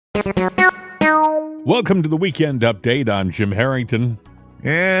Welcome to the Weekend Update. I'm Jim Harrington.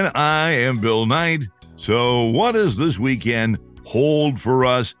 And I am Bill Knight. So what does this weekend hold for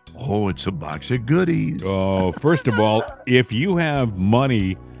us? Oh, it's a box of goodies. Oh, first of all, if you have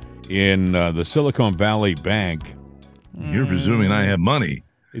money in the Silicon Valley Bank, You're presuming I have money.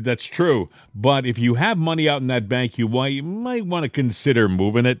 that's true. But if you have money out in that bank, you might want to consider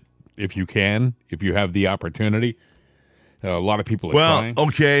moving it if you can, if you have the opportunity. A lot of people are trying.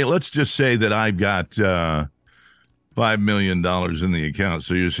 Okay, let's just say that I've got $5 million in the account.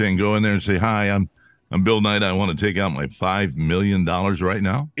 So you're saying go in there and say, hi, I'm Bill Knight. I want to take out my $5 million right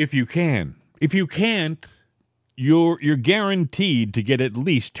now? If you can. If you can't, you're guaranteed to get at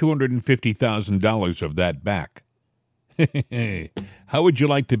least $250,000 of that back. How would you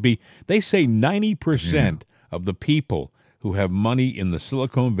like to be? They say 90% of the people who have money in the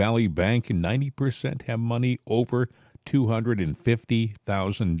Silicon Valley Bank, and 90% have money over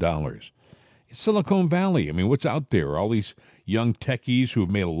 $250,000. It's Silicon Valley. I mean, what's out there? All these young techies who have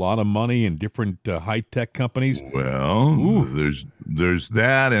made a lot of money in different high-tech companies. Well, there's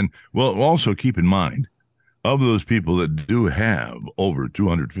that. And, well, also keep in mind, of those people that do have over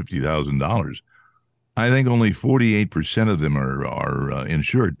 $250,000, I think only 48% of them are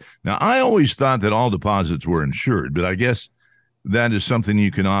insured. Now, I always thought that all deposits were insured, but I guess that is something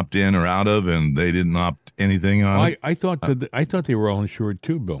you can opt in or out of, and they didn't opt anything on. I thought they were all insured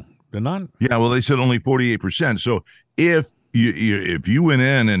too, Bill. They're not. Yeah, well, they said only 48%. So if you went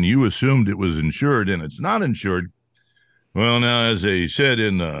in and you assumed it was insured and it's not insured, well, now as they said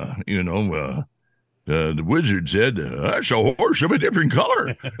in the wizard said, that's a horse of a different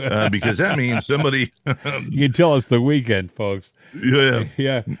color, because that means somebody. You can tell it's the weekend, folks. Yeah.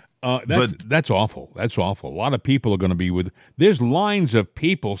 Yeah. That's awful. That's awful. A lot of people are going to be there's lines of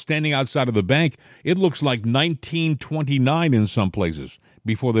people standing outside of the bank. It looks like 1929 in some places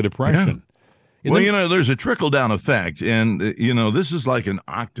before the Depression. Yeah. Well, there's a trickle-down effect, and, this is like an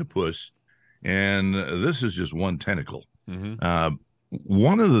octopus, and this is just one tentacle. Mm-hmm.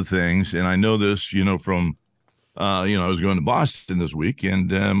 One of the things, and I know this, from, I was going to Boston this week, and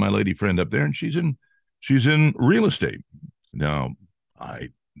my lady friend up there, and she's in real estate. Now, I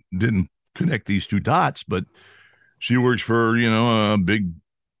didn't connect these two dots, but she works for, a big,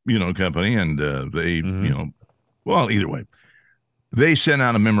 company, and they, well, either way, they sent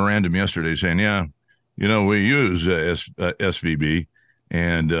out a memorandum yesterday saying, we use SVB,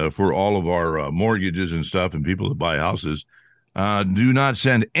 and for all of our mortgages and stuff and people that buy houses, do not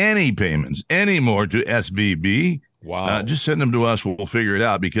send any payments anymore to SVB. Wow. Just send them to us. We'll figure it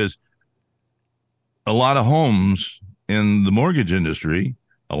out, because a lot of homes in the mortgage industry,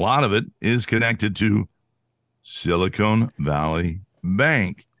 a lot of it is connected to Silicon Valley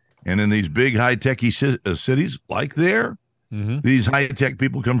Bank. And in these big high-techy cities like there, these high-tech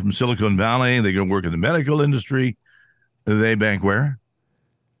people come from Silicon Valley. They go work in the medical industry. They bank where?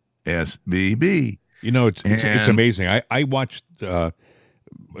 SVB. It's amazing. I watched the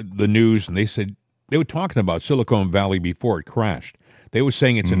news, and they were talking about Silicon Valley before it crashed. They were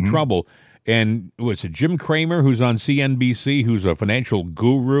saying it's in trouble. And was it Jim Cramer, who's on CNBC, who's a financial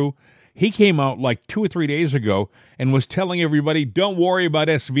guru? He came out like 2 or 3 days ago and was telling everybody, don't worry about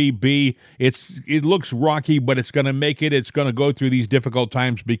SVB. It looks rocky, but it's going to make it. It's going to go through these difficult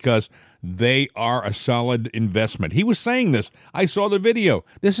times because they are a solid investment. He was saying this. I saw the video.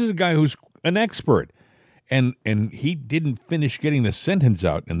 This is a guy who's an expert. And he didn't finish getting the sentence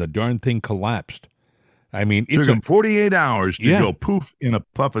out, and the darn thing collapsed. I mean, it took him 48 hours to go poof in a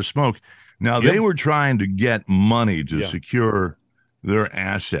puff of smoke. Now, they were trying to get money to secure their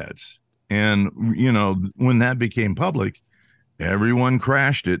assets. And, when that became public, everyone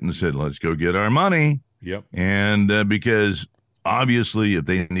crashed it and said, let's go get our money. Yep. And because obviously if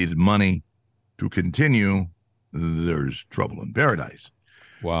they needed money to continue, there's trouble in paradise.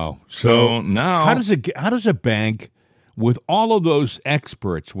 Wow. So now how does a bank with all of those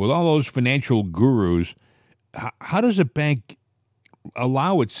experts, with all those financial gurus, how does a bank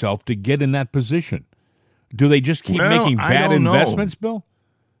allow itself to get in that position? Do they just keep making bad investments, Bill?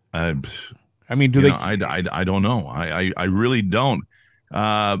 I mean, do they? I don't know. I really don't.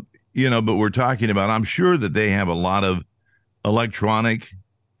 But we're talking about, I'm sure that they have a lot of electronic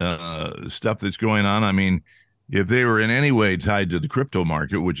stuff that's going on. I mean, if they were in any way tied to the crypto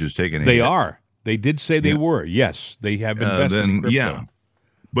market, which is taking a hit. Are. They did say they were. Yes, they have invested in crypto. Yeah,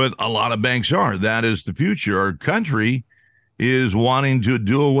 but a lot of banks are. That is the future. Our country is wanting to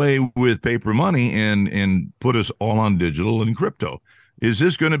do away with paper money and put us all on digital and crypto. Is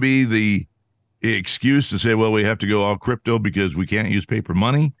this going to be the excuse to say, well, we have to go all crypto because we can't use paper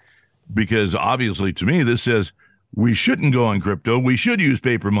money? Because obviously, to me, this says we shouldn't go on crypto. We should use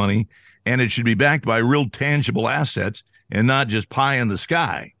paper money, and it should be backed by real tangible assets and not just pie in the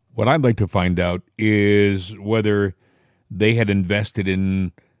sky. What I'd like to find out is whether they had invested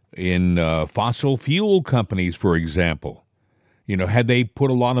in fossil fuel companies, for example. Had they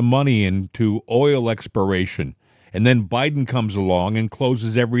put a lot of money into oil exploration, and then Biden comes along and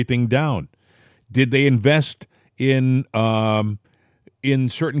closes everything down? Did they invest in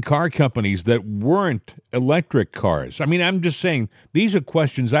certain car companies that weren't electric cars? I mean, I'm just saying, these are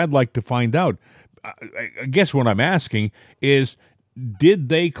questions I'd like to find out. I guess what I'm asking is, did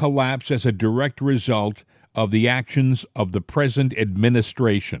they collapse as a direct result of the actions of the present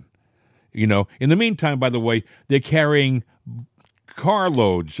administration? In the meantime, by the way, they're carrying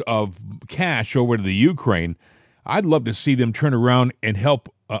carloads of cash over to the Ukraine. I'd love to see them turn around and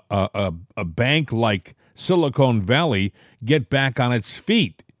help a bank like Silicon Valley get back on its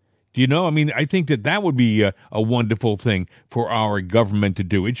feet. Do you know? I mean, I think that would be a wonderful thing for our government to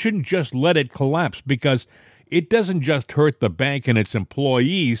do. It shouldn't just let it collapse, because it doesn't just hurt the bank and its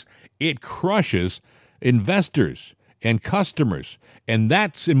employees, it crushes investors and customers. And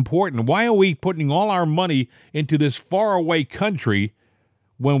that's important. Why are we putting all our money into this faraway country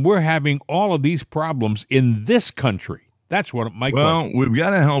when we're having all of these problems in this country? That's what my question. Well, we've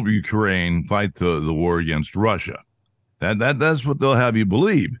got to help Ukraine fight the war against Russia. That's what they'll have you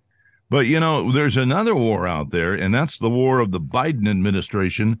believe. But, there's another war out there, and that's the war of the Biden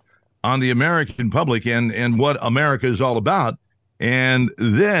administration on the American public and what America is all about. And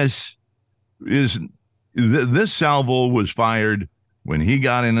this salvo was fired when he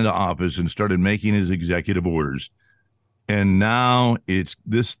got into office and started making his executive orders. And now it's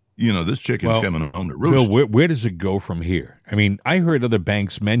this chicken's coming home to roost. Bill, where does it go from here? I mean, I heard other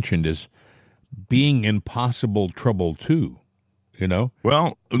banks mentioned as being in possible trouble too,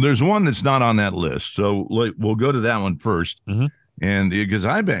 Well, there's one that's not on that list. So we'll go to that one first. Mm-hmm. And because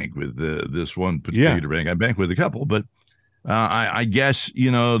I bank with this one particular bank, I bank with a couple, but I guess, they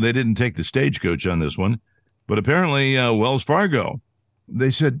didn't take the stagecoach on this one. But apparently Wells Fargo,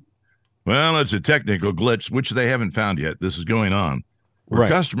 they said, well, it's a technical glitch, which they haven't found yet. This is going on. Where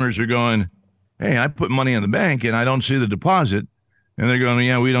customers are going, hey, I put money in the bank and I don't see the deposit. And they're going,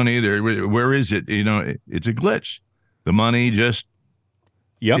 yeah, we don't either. Where is it? It's a glitch. The money just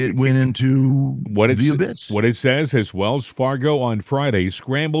it went into the abyss. What it says is Wells Fargo on Friday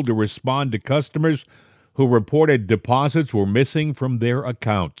scrambled to respond to customers who reported deposits were missing from their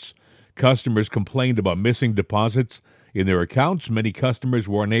accounts. Customers complained about missing deposits in their accounts. Many customers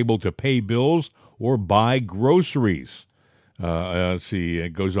were unable to pay bills or buy groceries. Let's see,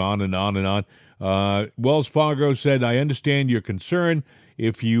 it goes on and on and on. Wells Fargo said, I understand your concern.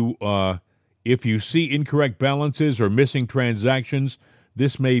 If you see incorrect balances or missing transactions,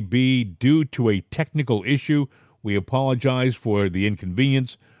 this may be due to a technical issue. We apologize for the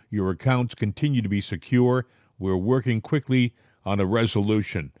inconvenience. Your accounts continue to be secure. We're working quickly on a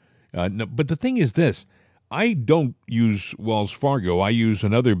resolution. But the thing is this. I don't use Wells Fargo. I use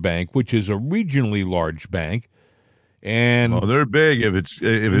another bank, which is a regionally large bank. And they're big if it's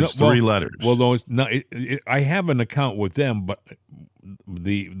three letters. Well, no, it's not. I have an account with them, but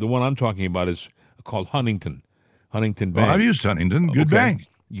the one I'm talking about is called Huntington Bank. Well, I've used Huntington. Good bank.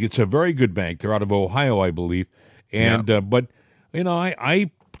 It's a very good bank. They're out of Ohio, I believe. And but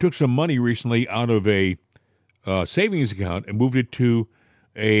I took some money recently out of a savings account and moved it to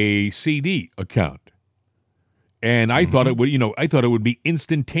a CD account. And I thought it would be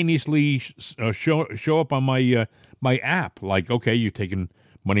instantaneously show up on my app. Like, okay, you've taken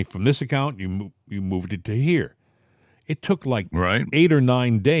money from this account, you moved it to here. It took like 8 or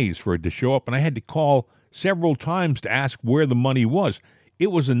 9 days for it to show up, and I had to call several times to ask where the money was.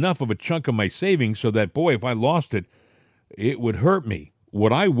 It was enough of a chunk of my savings so that, boy, if I lost it, it would hurt me.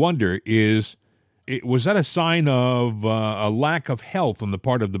 What I wonder is, was that a sign of a lack of health on the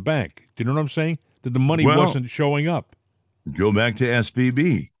part of the bank? Do you know what I'm saying? That the money wasn't showing up. Go back to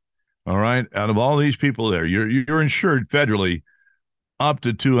SVB. All right. Out of all these people there, you're insured federally up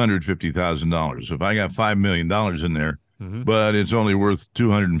to $250,000. If I got $5 million in there, but it's only worth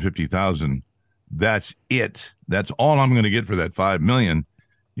 $250,000, that's it. That's all I'm going to get for that $5 million.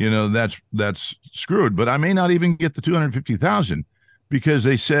 That's screwed. But I may not even get the $250,000 because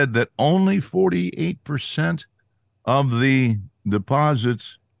they said that only 48% of the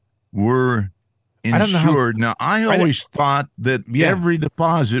deposits were insured. Now, I always thought that every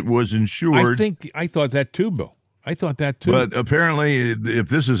deposit was insured. I thought that too, Bill. I thought that too. But apparently, if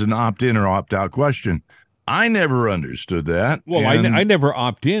this is an opt-in or opt-out question, I never understood that. Well, I never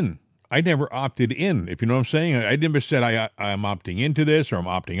opt in. I never opted in, if you know what I'm saying. I never said I'm opting into this or I'm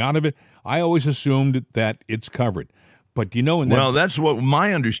opting out of it. I always assumed that it's covered. But you know, well, that's what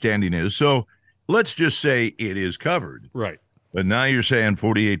my understanding is. So let's just say it is covered. right. But now you're saying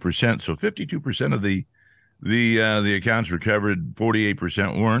 48%. So 52% of the accounts were covered,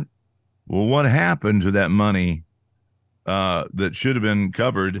 48% weren't. Well, what happened to that money that should have been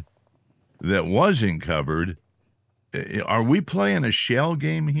covered that wasn't covered? Are we playing a shell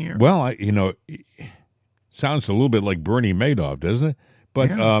game here? Well, sounds a little bit like Bernie Madoff, doesn't it? But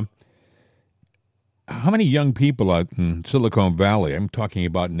Yeah. how many young people out in Silicon Valley, I'm talking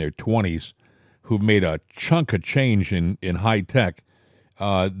about in their 20s, who've made a chunk of change in high tech,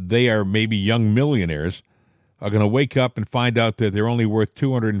 they are maybe young millionaires, are going to wake up and find out that they're only worth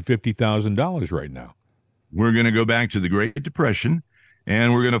 $250,000 right now. We're going to go back to the Great Depression,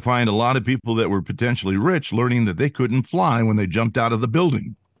 and we're going to find a lot of people that were potentially rich learning that they couldn't fly when they jumped out of the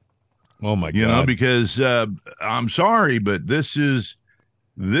building. Oh, my God. You know, because I'm sorry, but this is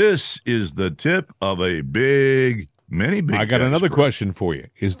the tip of a many big. I got another question for you.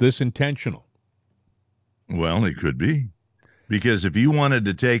 Is this intentional? Well, it could be, because if you wanted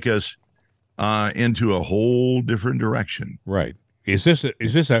to take us into a whole different direction, right? Is this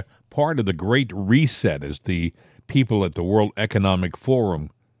a part of the Great Reset, as the people at the World Economic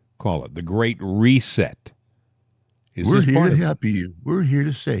Forum call it, the Great Reset? We're here to help you. We're here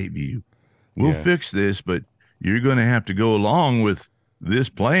to save you. We'll fix this, but you're going to have to go along with this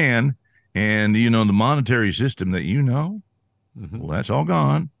plan. And, the monetary system that well, that's all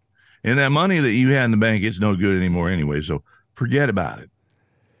gone. And that money that you had in the bank, it's no good anymore anyway. So forget about it.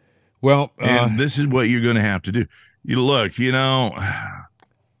 Well, and this is what you're going to have to do. You look,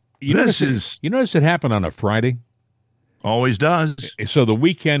 notice it happened on a Friday. Always does. So the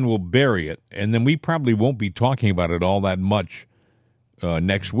weekend will bury it, and then we probably won't be talking about it all that much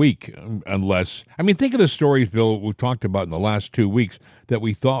next week, unless, think of the stories, Bill, we've talked about in the last 2 weeks that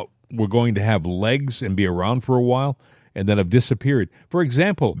we thought were going to have legs and be around for a while, and then have disappeared. For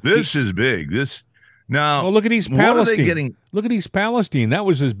example, this is big. Now, look at East Palestine. Look at East Palestine. That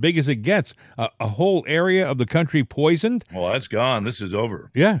was as big as it gets. A whole area of the country poisoned. Well, that's gone. This is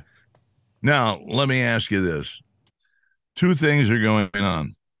over. Yeah. Now, let me ask you this. 2 things are going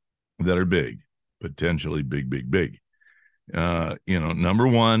on that are big, potentially big. Number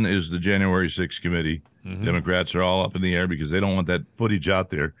one is the January 6th committee. Mm-hmm. Democrats are all up in the air because they don't want that footage out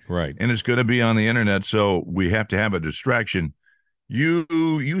there. Right. And it's going to be on the internet, so we have to have a distraction.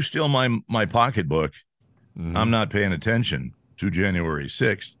 You steal my pocketbook. Mm-hmm. I'm not paying attention to January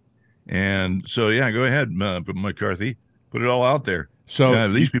 6th. And so, go ahead, McCarthy. Put it all out there.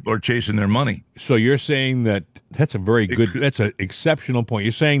 So these people are chasing their money. So you're saying that's a very good, that's an exceptional point.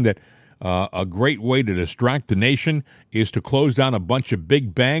 You're saying that a great way to distract the nation is to close down a bunch of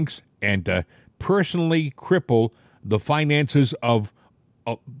big banks and to personally cripple the finances of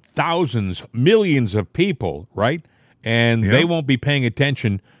thousands, millions of people, right? And they won't be paying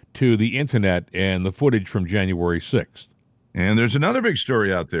attention to the internet and the footage from January 6th. And there's another big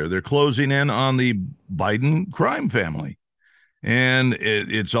story out there. They're closing in on the Biden crime family. And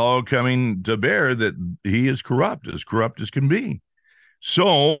it's all coming to bear that he is corrupt as can be.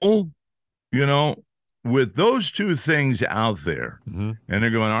 So, with those 2 things out there, mm-hmm. and they're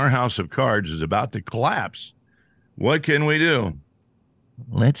going, our house of cards is about to collapse. What can we do?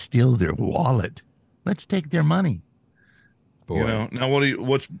 Let's steal their wallet. Let's take their money. Boy. Now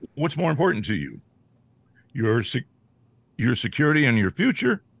what's more important to you? Your security and your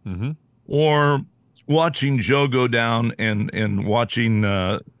future, mm-hmm. or watching Joe go down and watching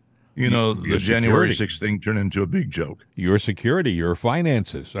the January 6th thing turn into a big joke? Your security, your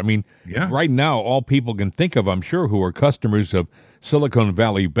finances. Right now, all people can think of, I'm sure, who are customers of Silicon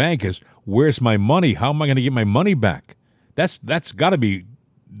Valley Bank is, where's my money? How am I going to get my money back? That's got to be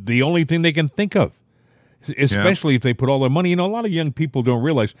the only thing they can think of, especially if they put all their money. A lot of young people don't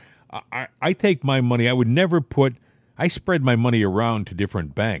realize, I take my money, I spread my money around to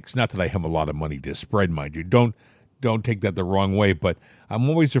different banks. Not that I have a lot of money to spread, mind you. Don't take that the wrong way, but I'm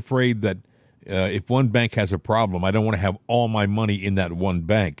always afraid that if one bank has a problem, I don't want to have all my money in that one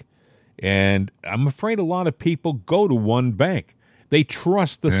bank. And I'm afraid a lot of people go to one bank. They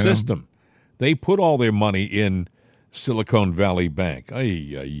trust the system. They put all their money in Silicon Valley Bank.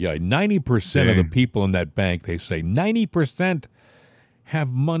 90% of the people in that bank, they say 90%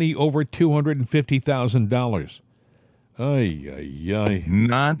 have money over $250,000.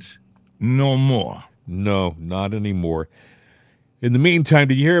 Not no more. No, not anymore. In the meantime,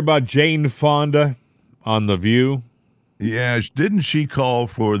 did you hear about Jane Fonda on The View? Yeah, didn't she call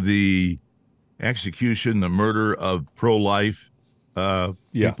for the execution, the murder of pro-life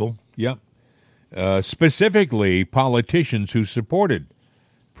people? Yeah. Specifically, politicians who supported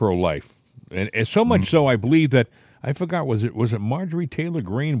pro-life, and so much so, I believe that I forgot was it Marjorie Taylor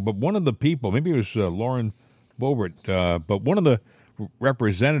Greene, but one of the people, maybe it was Lauren Boebert, but one of the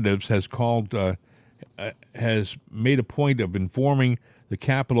representatives has made a point of informing the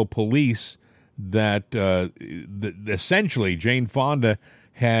Capitol Police that essentially Jane Fonda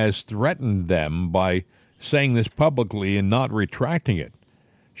has threatened them by saying this publicly and not retracting it.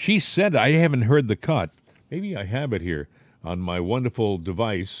 She said, I haven't heard the cut. Maybe I have it here on my wonderful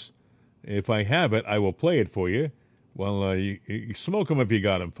device. If I have it, I will play it for you. Well, you smoke them if you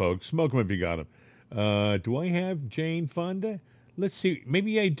got them, folks. Smoke them if you got them. Do I have Jane Fonda? Let's see.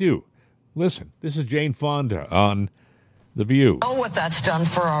 Maybe I do. Listen, this is Jane Fonda on The View. Know what that's done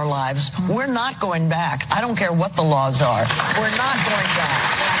for our lives. We're not going back. I don't care what the laws are. We're not going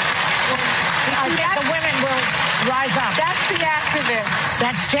back. The women will rise up. That's the activists.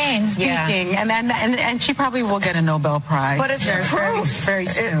 That's Jane Speaking, and she probably will get a Nobel Prize. But it's the truth. Very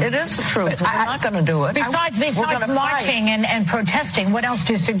soon. It is the truth. We're not going to do it. Besides marching and protesting, what else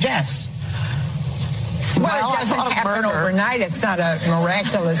do you suggest? Well, it doesn't happen overnight. It's not a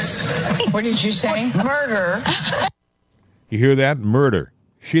miraculous. What did you say? Murder. You hear that? Murder.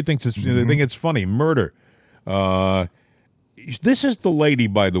 She thinks it's. They think it's funny. Murder. This is the lady,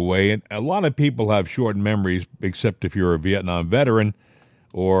 by the way, and a lot of people have short memories, except if you're a Vietnam veteran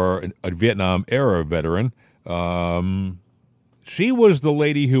or a Vietnam-era veteran. She was the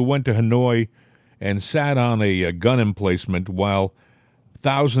lady who went to Hanoi and sat on a gun emplacement while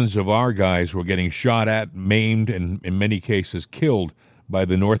thousands of our guys were getting shot at, maimed, and in many cases killed by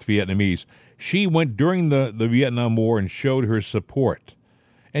the North Vietnamese. She went during the Vietnam War and showed her support.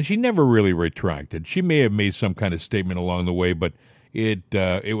 And she never really retracted. She may have made some kind of statement along the way, but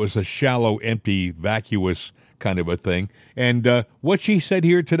it was a shallow, empty, vacuous kind of a thing. And what she said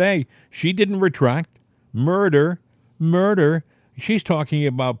here today, she didn't retract. Murder. She's talking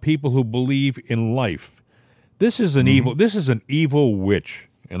about people who believe in life. This is an evil. This is an evil witch,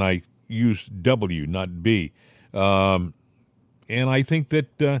 and I use W, not B. And I think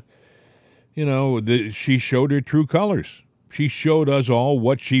that she showed her true colors. She showed us all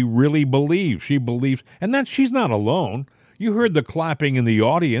what she really believes. She believes, and that she's not alone. You heard the clapping in the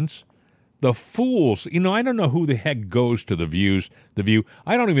audience. The fools. I don't know who the heck goes to the View.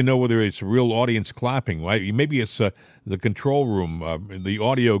 I don't even know whether it's a real audience clapping. Right? Maybe it's the control room, the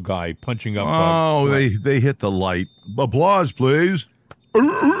audio guy punching up. They hit the light. Applause, please.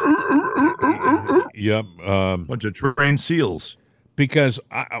 Yep. Bunch of trained seals. Because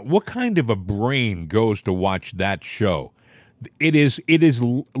what kind of a brain goes to watch that show? It is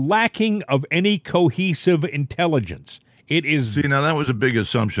lacking of any cohesive intelligence. It is. See, now that was a big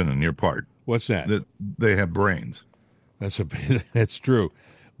assumption on your part. What's that? That they have brains. That's true.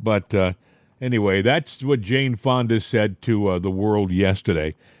 But anyway, that's what Jane Fonda said to the world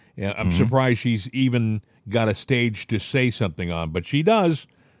yesterday. I'm surprised she's even got a stage to say something on, but she does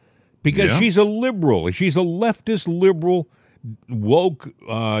because she's a liberal. She's a leftist liberal, woke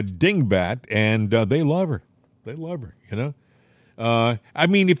dingbat, and they love her. They love her, I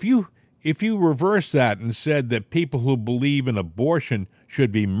mean, if you reverse that and said that people who believe in abortion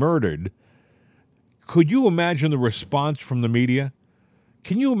should be murdered, could you imagine the response from the media?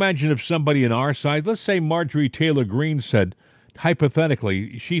 Can you imagine if somebody in our side, let's say Marjorie Taylor Greene said,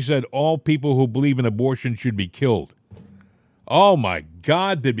 hypothetically, she said all people who believe in abortion should be killed. Oh, my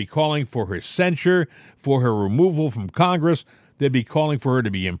God, they'd be calling for her censure, for her removal from Congress. They'd be calling for her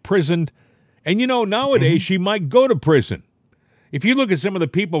to be imprisoned. And, nowadays she might go to prison. If you look at some of the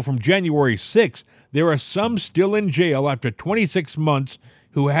people from January 6th, there are some still in jail after 26 months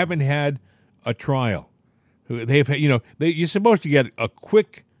who haven't had a trial. You're supposed to get a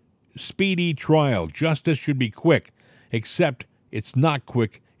quick, speedy trial. Justice should be quick, except it's not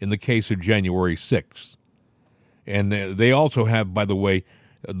quick in the case of January 6th. And they also have, by the way,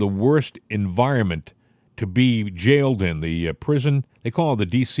 the worst environment to be jailed in. The prison, they call it the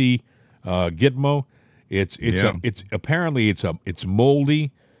D.C. Gitmo. It's apparently it's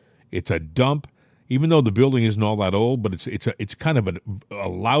moldy. It's a dump. Even though the building isn't all that old, but it's kind of a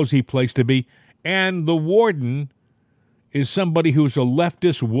lousy place to be. And the warden is somebody who's a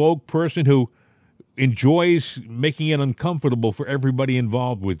leftist woke person who enjoys making it uncomfortable for everybody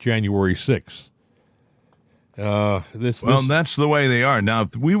involved with January 6th. That's the way they are. Now,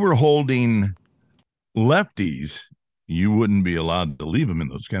 if we were holding lefties, you wouldn't be allowed to leave them in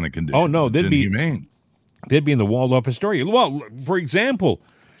those kind of conditions. Oh, no, they'd be inhumane. They'd be in the Waldorf Astoria. Well, for example,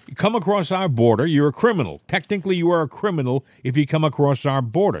 you come across our border, you're a criminal. Technically, you are a criminal if you come across our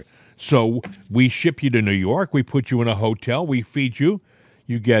border. So we ship you to New York. We put you in a hotel. We feed you.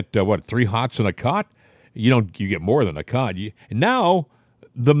 You get, 3 hots and a cot? You get more than a cot. Now,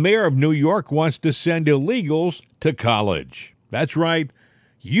 the mayor of New York wants to send illegals to college. That's right.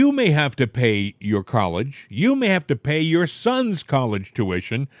 You may have to pay your college. You may have to pay your son's college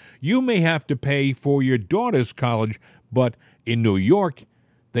tuition. You may have to pay for your daughter's college. But in New York,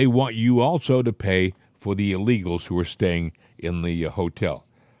 they want you also to pay for the illegals who are staying in the hotel.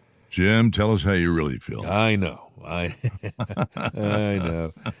 Jim, tell us how you really feel. I know. I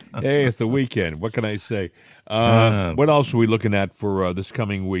know. Hey, it's the weekend. What can I say? What else are we looking at for this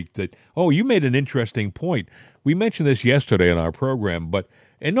coming week? You made an interesting point. We mentioned this yesterday in our program,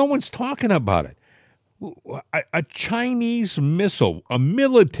 and no one's talking about it. A Chinese missile, a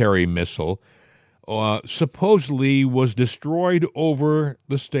military missile, supposedly was destroyed over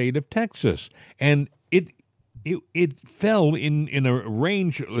the state of Texas, and it fell in a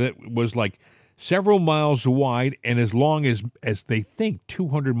range that was like several miles wide and as long as they think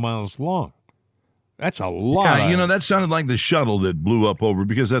 200 miles long. That's a lot. Yeah, that sounded like the shuttle that blew up over,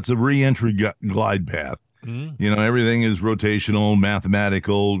 because that's a re-entry glide path. Mm-hmm. Everything is rotational,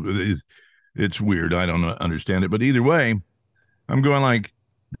 mathematical. It's weird. I don't understand it. But either way, I'm going like,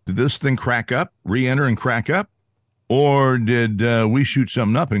 did this thing crack up, re-enter and crack up? Or did we shoot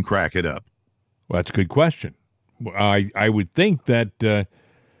something up and crack it up? Well, that's a good question. I would think that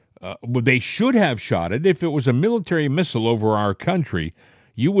they should have shot it. If it was a military missile over our country,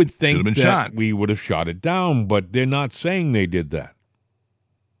 you would think that we would have shot it down, but they're not saying they did that.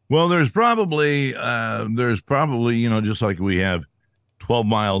 Well, there's probably, just like we have 12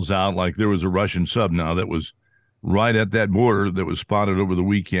 miles out, like there was a Russian sub now that was right at that border that was spotted over the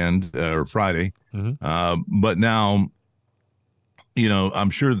weekend or Friday. Mm-hmm. But now, I'm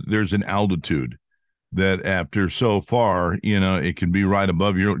sure there's an altitude that after so far, it can be right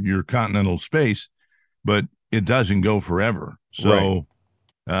above your continental space, but it doesn't go forever. So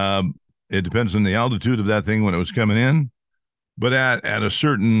it depends on the altitude of that thing when it was coming in. But at a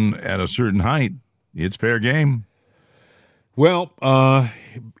certain height, it's fair game. Well,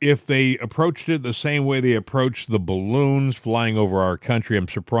 if they approached it the same way they approached the balloons flying over our country, I'm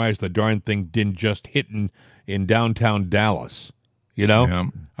surprised the darn thing didn't just hit in downtown Dallas. Yeah.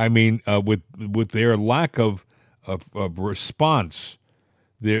 I mean, with their lack of response,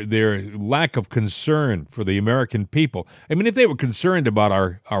 their lack of concern for the American people. I mean, if they were concerned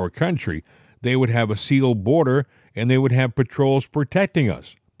about our country, they would have a sealed border and they would have patrols protecting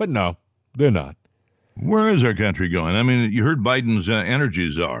us. But no, they're not. Where is our country going? I mean, you heard Biden's energy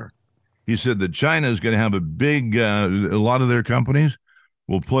czar. He said that China is going to have a lot of their companies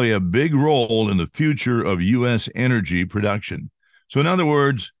will play a big role in the future of U.S. energy production. So in other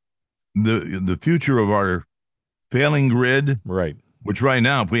words, the future of our failing grid, right? Which right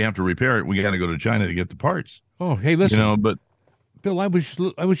now, if we have to repair it, we got to go to China to get the parts. Oh, hey, listen. But Bill, I was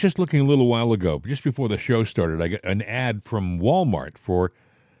just looking a little while ago, just before the show started. I got an ad from Walmart for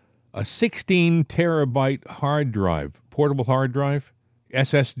a 16 terabyte hard drive, portable hard drive,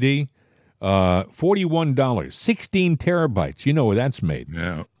 SSD, $41. 16 terabytes. You know where that's made?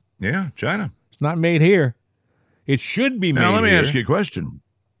 Yeah, China. It's not made here. It should be made here. Now, let me ask you a question.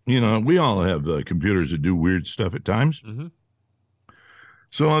 We all have computers that do weird stuff at times. Mm-hmm.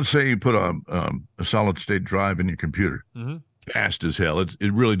 So let's say you put a solid-state drive in your computer. Mm-hmm. Fast as hell.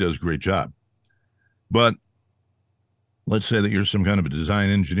 It really does a great job. But let's say that you're some kind of a design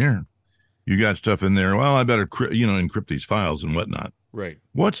engineer. You got stuff in there. Well, I better encrypt these files and whatnot. Right.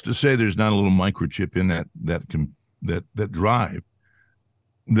 What's to say there's not a little microchip in that drive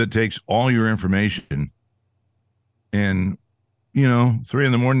that takes all your information and 3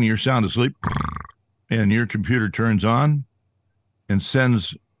 a.m, you're sound asleep and your computer turns on and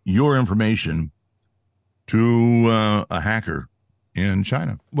sends your information to a hacker in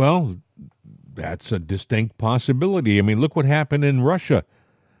China. Well, that's a distinct possibility. I mean, look what happened in Russia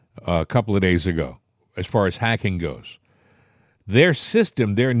a couple of days ago, as far as hacking goes. Their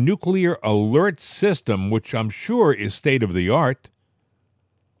system, their nuclear alert system, which I'm sure is state of the art,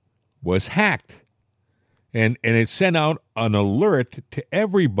 was hacked. And it sent out an alert to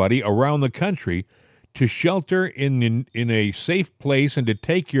everybody around the country to shelter in a safe place and to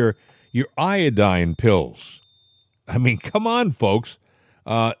take your iodine pills. I mean, come on, folks.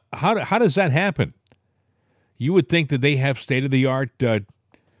 How does that happen? You would think that they have state-of-the-art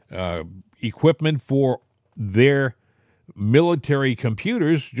equipment for their military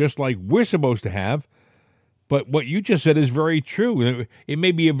computers, just like we're supposed to have. But what you just said is very true. It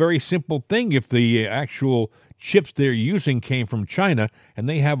may be a very simple thing if the actual chips they're using came from China, and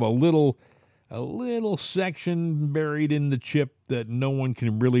they have a little section buried in the chip that no one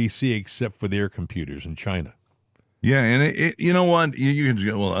can really see except for their computers in China. Yeah, and you know what? You can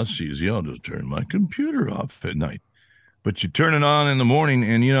go, well, that's easy. I'll just turn my computer off at night. but you turn it on in the morning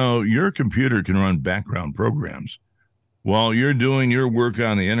and, your computer can run background programs while you're doing your work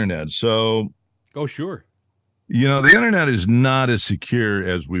on the internet. So, oh, sure. The internet is not as secure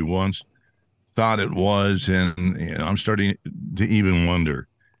as we once thought it was. And I'm starting to even wonder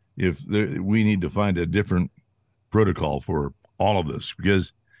if we need to find a different protocol for all of this,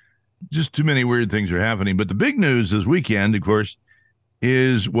 because just too many weird things are happening. But the big news this weekend, of course,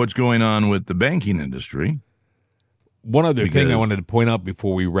 is what's going on with the banking industry. One other thing I wanted to point out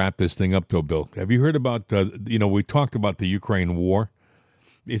before we wrap this thing up, though, Bill. Have you heard about, we talked about the Ukraine war.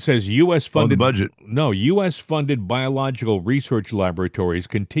 It says U.S.-funded budget. No, U.S.-funded biological research laboratories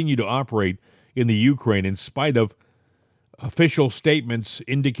continue to operate in the Ukraine in spite of official statements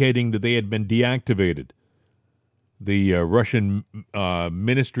indicating that they had been deactivated. The Russian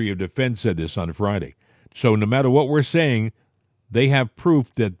Ministry of Defense said this on Friday. So no matter what we're saying, they have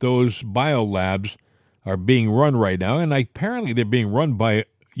proof that those biolabs are being run right now, and apparently they're being run by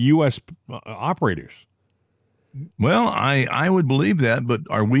U.S. operators. Well, I would believe that, but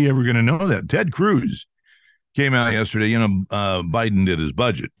are we ever going to know that? Ted Cruz came out yesterday. Biden did his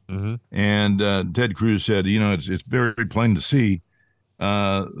budget, and Ted Cruz said, it's very plain to see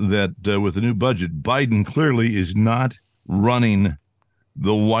that with the new budget, Biden clearly is not running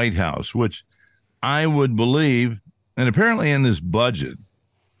the White House, which I would believe. And apparently in this budget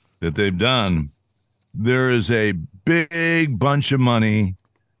that they've done, there is a big bunch of money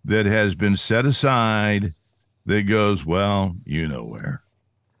that has been set aside that goes, well, you know where.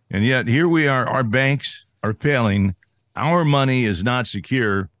 And yet here we are, our banks are failing. Our money is not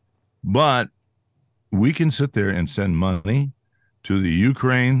secure, but we can sit there and send money to the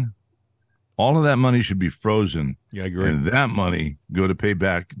Ukraine. All of that money should be frozen. Yeah, I agree. And that money go to pay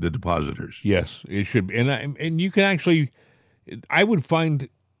back the depositors. Yes, it should be. And you can actually, I would find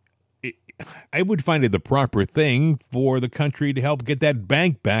it the proper thing for the country to help get that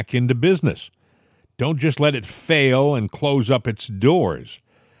bank back into business. Don't just let it fail and close up its doors.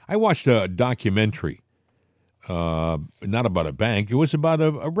 I watched a documentary, not about a bank. It was about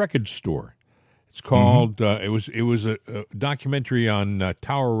a record store. It's called. It was a documentary on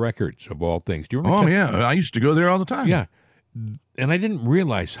Tower Records, of all things. Do you remember? Oh yeah, I used to go there all the time. Yeah, and I didn't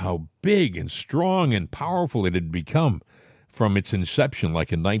realize how big and strong and powerful it had become from its inception,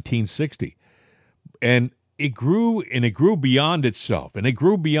 like in 1960. And it grew beyond itself, and it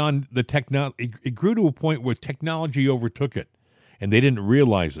grew beyond the technology. It grew to a point where technology overtook it, and they didn't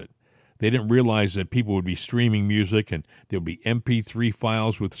realize it. They didn't realize that people would be streaming music, and there would be MP3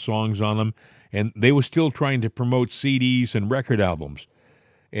 files with songs on them, and they were still trying to promote CDs and record albums,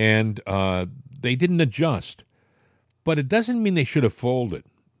 and they didn't adjust. But it doesn't mean they should have folded.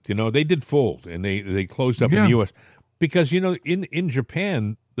 They did fold, and they closed up in the U.S. Because, in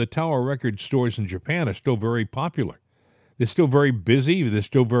Japan, the Tower Record stores in Japan are still very popular. They're still very busy. They're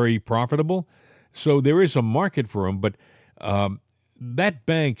still very profitable. So there is a market for them. But that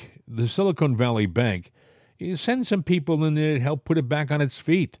bank, the Silicon Valley Bank, send some people in there to help put it back on its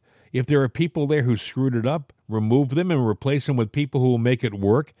feet. If there are people there who screwed it up, remove them and replace them with people who will make it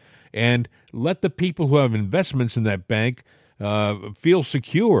work. And let the people who have investments in that bank feel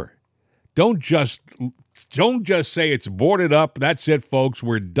secure. Don't just say it's boarded up. That's it, folks.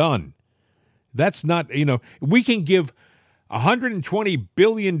 We're done. That's not, we can give $120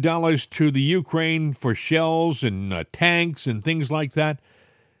 billion to the Ukraine for shells and tanks and things like that.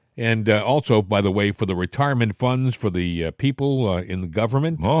 And also, by the way, for the retirement funds for the people in the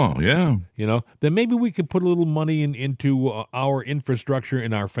government. Oh, yeah. Then maybe we could put a little money into our infrastructure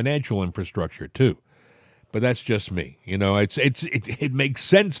and our financial infrastructure, too. But that's just me. It makes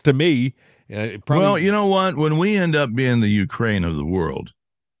sense to me. Well, you know what? When we end up being the Ukraine of the world,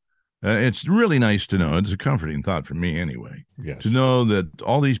 it's really nice to know. It's a comforting thought for me anyway. Yes. To know that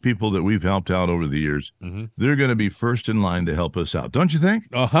all these people that we've helped out over the years, they're going to be first in line to help us out. Don't you think?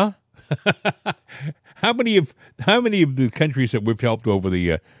 Uh-huh. How many of the countries that we've helped over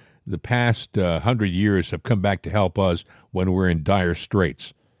the past 100 years have come back to help us when we're in dire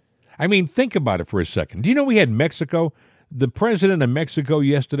straits? I mean, think about it for a second. Do you know we had Mexico? The president of Mexico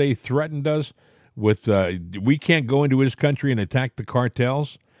yesterday threatened us with we can't go into his country and attack the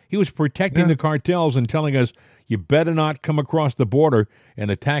cartels. He was protecting the cartels and telling us, you better not come across the border and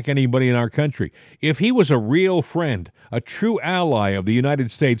attack anybody in our country. If he was a real friend, a true ally of the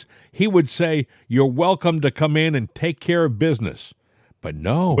United States, he would say, you're welcome to come in and take care of business. But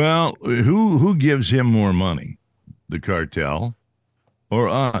no. Well, who gives him more money? The cartel or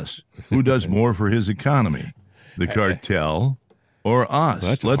us? Who does more for his economy? The cartel or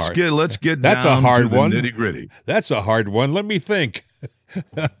us? Let's get that's down a hard to the one. nitty-gritty. That's a hard one. Let me think.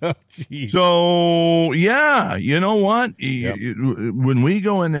 So, yeah, you know what? Yep. When we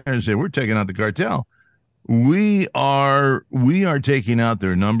go in there and say we're taking out the cartel, we are taking out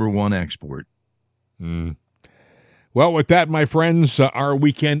their number one export. Well, with that, my friends, our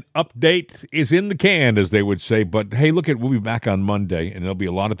weekend update is in the can, as they would say. But hey, we'll be back on Monday, and there'll be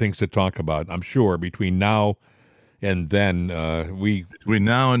a lot of things to talk about, I'm sure, between now and then. Between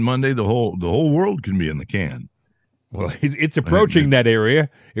now and Monday, the whole world can be in the can. Well, it's approaching that area.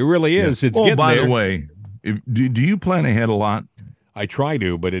 It really is. Yeah. It's getting by there. the way, do you plan ahead a lot? I try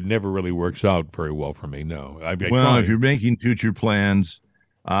to, but it never really works out very well for me. No. I well, try. If you're making future plans,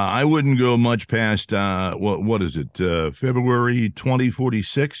 I wouldn't go much past what is it? February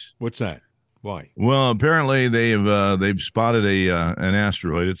 2046. What's that? Why? Well, apparently they've spotted an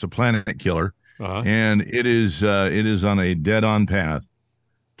asteroid. It's a planet killer, and it is on a dead-on path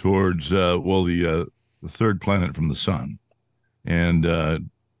towards the third planet from the sun, and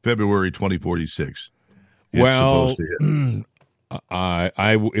February 2046. Well,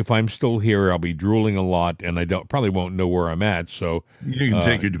 if I'm still here, I'll be drooling a lot, and I probably won't know where I'm at. So you can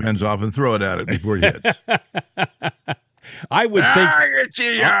take your depends off and throw it at it before it hits. I would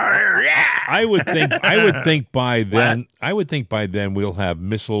think by then. I would think by then we'll have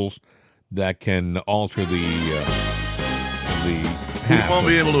missiles that can alter the path. We won't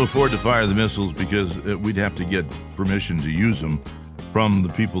be able to afford to fire the missiles because we'd have to get permission to use them from the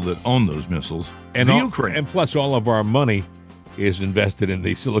people that own those missiles, and Ukraine. And plus, all of our money is invested in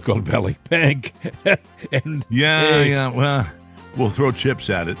the Silicon Valley Bank. And well, we'll throw chips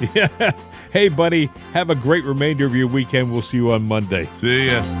at it. Yeah. Hey, buddy, have a great remainder of your weekend. We'll see you on Monday. See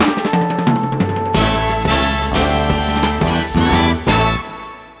ya.